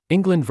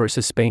England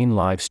vs Spain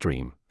live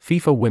stream,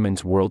 FIFA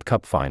Women's World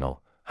Cup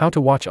Final, how to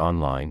watch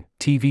online,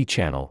 TV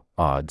channel,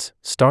 odds,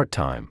 start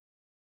time.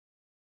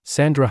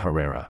 Sandra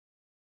Herrera.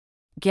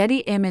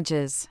 Getty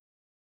Images.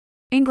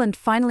 England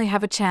finally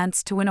have a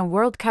chance to win a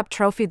World Cup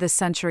trophy this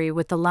century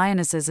with the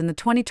Lionesses in the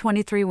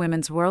 2023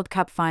 Women's World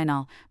Cup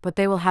Final, but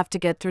they will have to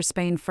get through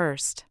Spain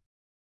first.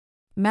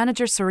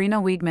 Manager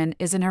Sarina Wiegman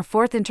is in her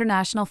fourth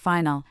international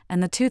final,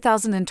 and the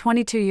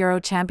 2022 Euro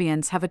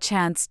champions have a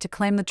chance to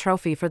claim the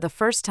trophy for the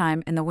first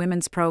time in the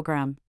women's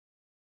program.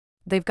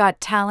 They've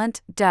got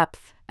talent,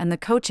 depth, and the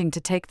coaching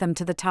to take them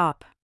to the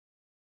top.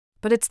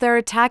 But it's their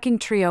attacking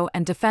trio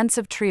and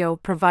defensive trio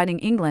providing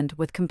England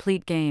with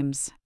complete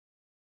games.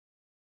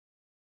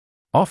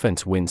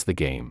 Offense wins the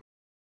game.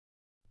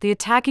 The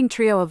attacking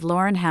trio of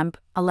Lauren Hemp,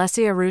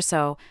 Alessia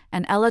Russo,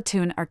 and Ella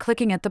Toone are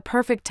clicking at the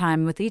perfect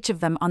time, with each of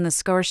them on the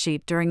score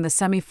sheet during the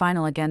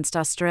semi-final against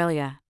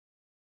Australia.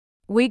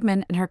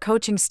 Wiegman and her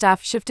coaching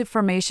staff shifted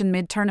formation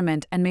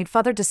mid-tournament and made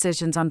further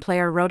decisions on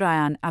player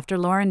Rodion after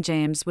Lauren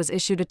James was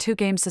issued a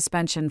 2-game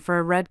suspension for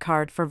a red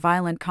card for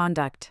violent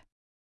conduct.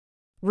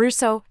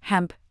 Russo,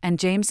 Hemp, and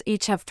James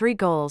each have 3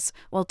 goals,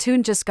 while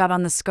Toone just got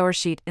on the score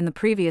sheet in the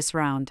previous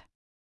round.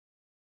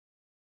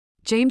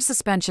 James'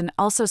 suspension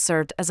also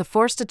served as a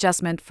forced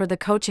adjustment for the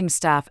coaching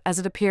staff, as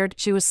it appeared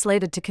she was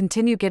slated to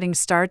continue getting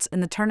starts in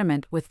the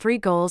tournament with 3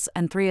 goals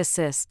and 3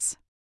 assists.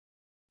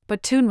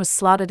 But Toone was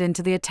slotted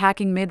into the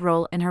attacking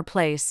mid-role in her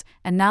place,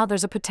 and now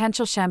there's a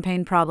potential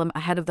champagne problem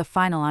ahead of the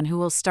final on who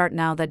will start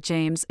now that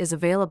James is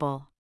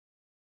available.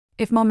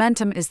 If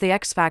momentum is the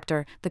X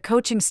factor, the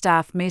coaching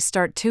staff may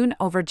start Toone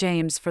over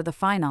James for the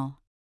final.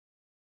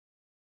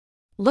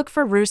 Look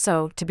for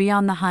Russo to be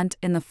on the hunt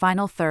in the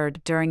final third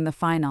during the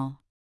final.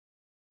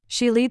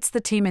 She leads the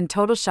team in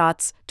total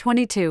shots,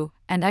 22,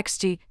 and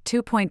XG,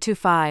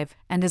 2.25,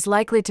 and is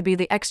likely to be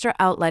the extra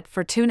outlet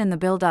for Toone in the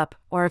build-up,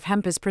 or if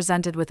Hemp is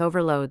presented with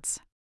overloads.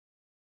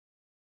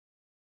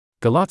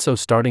 Golazo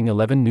Starting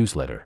 11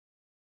 Newsletter.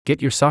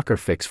 Get your soccer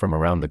fix from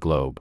around the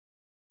globe.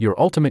 Your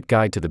ultimate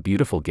guide to the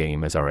beautiful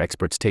game, as our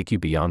experts take you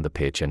beyond the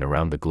pitch and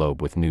around the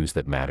globe with news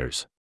that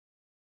matters.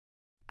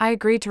 I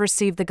agree to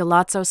receive the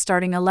Golazo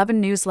Starting 11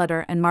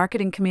 newsletter and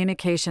marketing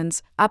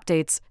communications,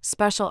 updates,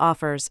 special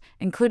offers,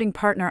 including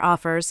partner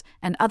offers,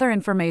 and other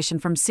information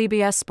from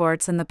CBS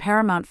Sports and the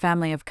Paramount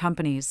family of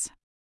companies.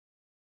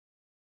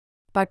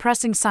 By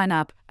pressing sign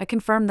up, I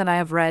confirm that I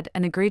have read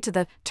and agree to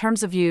the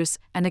terms of use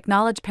and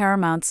acknowledge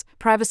Paramount's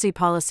privacy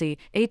policy,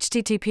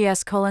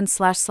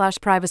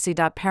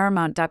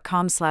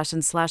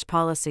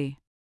 https://privacy.paramount.com/and/policy.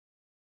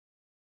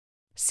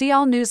 See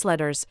all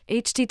newsletters,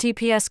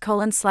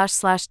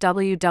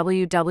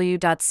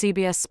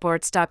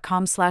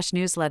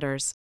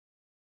 https://www.cbssports.com/newsletters.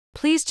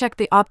 Please check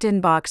the opt-in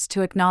box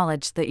to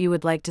acknowledge that you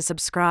would like to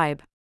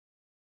subscribe.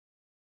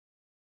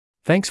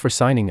 Thanks for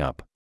signing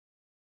up.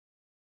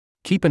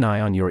 Keep an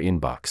eye on your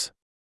inbox.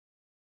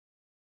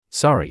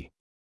 Sorry.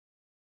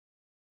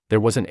 There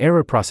was an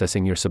error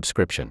processing your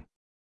subscription.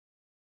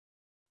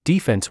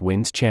 Defense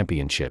wins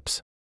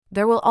championships.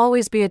 There will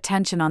always be a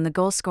tension on the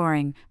goal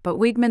scoring, but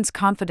Wiegman's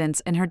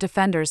confidence in her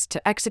defenders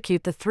to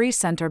execute the 3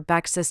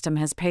 center-back system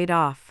has paid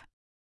off.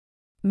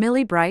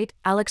 Millie Bright,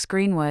 Alex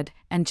Greenwood,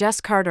 and Jess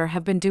Carter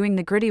have been doing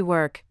the gritty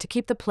work to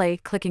keep the play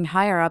clicking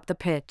higher up the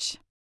pitch.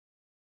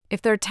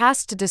 If they're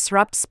tasked to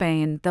disrupt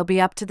Spain, they'll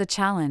be up to the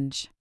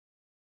challenge.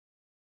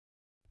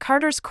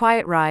 Carter's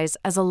quiet rise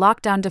as a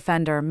lockdown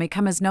defender may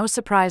come as no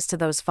surprise to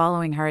those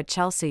following her at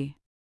Chelsea.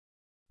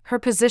 Her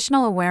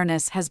positional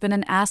awareness has been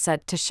an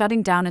asset to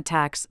shutting down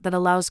attacks that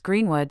allows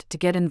Greenwood to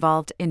get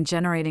involved in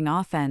generating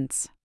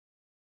offense.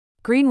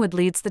 Greenwood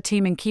leads the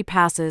team in key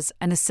passes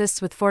and assists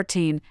with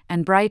 14,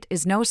 and Bright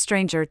is no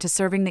stranger to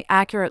serving the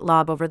accurate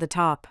lob over the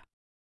top.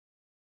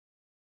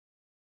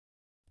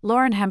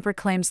 Lauren Hemp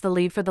claims the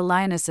lead for the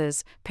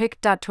Lionesses,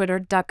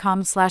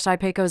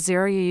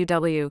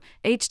 pic.twitter.com/ipeco0uw,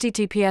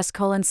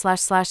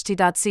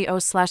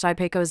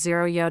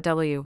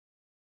 https://t.co/ipeco0uw.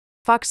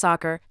 Fox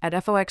Soccer,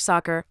 at FOX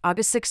Soccer,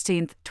 August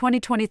 16,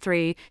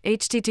 2023,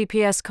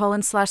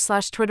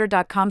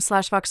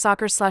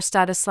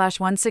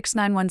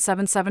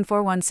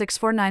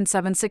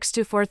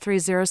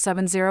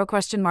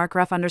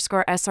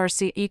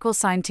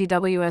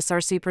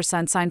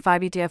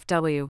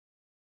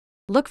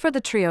 Look for the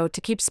trio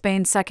to keep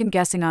Spain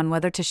second-guessing on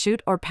whether to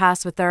shoot or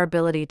pass with their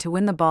ability to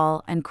win the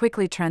ball and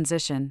quickly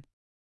transition.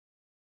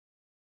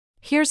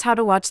 Here's how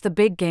to watch the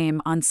big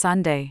game on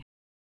Sunday.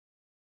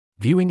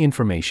 Viewing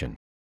information.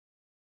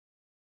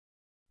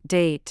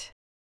 Date: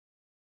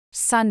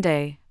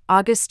 Sunday,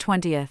 August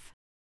 20th.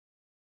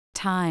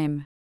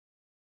 Time: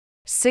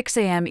 6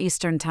 a.m.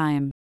 Eastern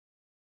Time.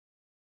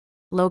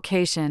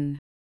 Location: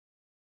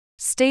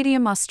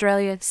 Stadium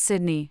Australia,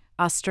 Sydney,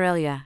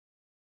 Australia.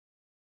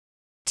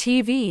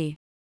 TV: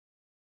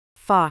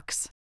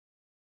 Fox.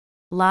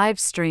 Live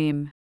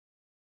stream: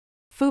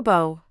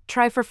 Fubo,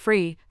 try for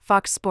free,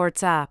 Fox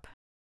Sports app.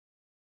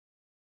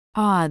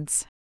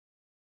 Odds: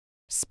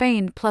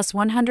 Spain plus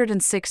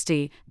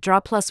 160, draw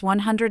plus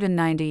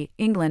 190,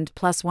 England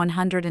plus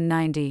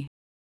 190.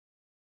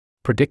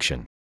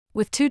 Prediction.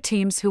 With two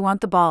teams who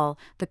want the ball,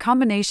 the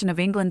combination of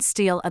England's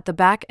steel at the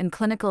back and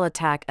clinical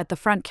attack at the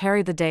front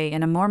carry the day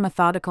in a more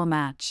methodical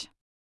match.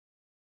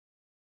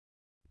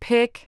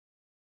 Pick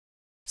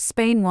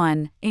Spain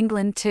 1,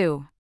 England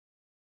 2.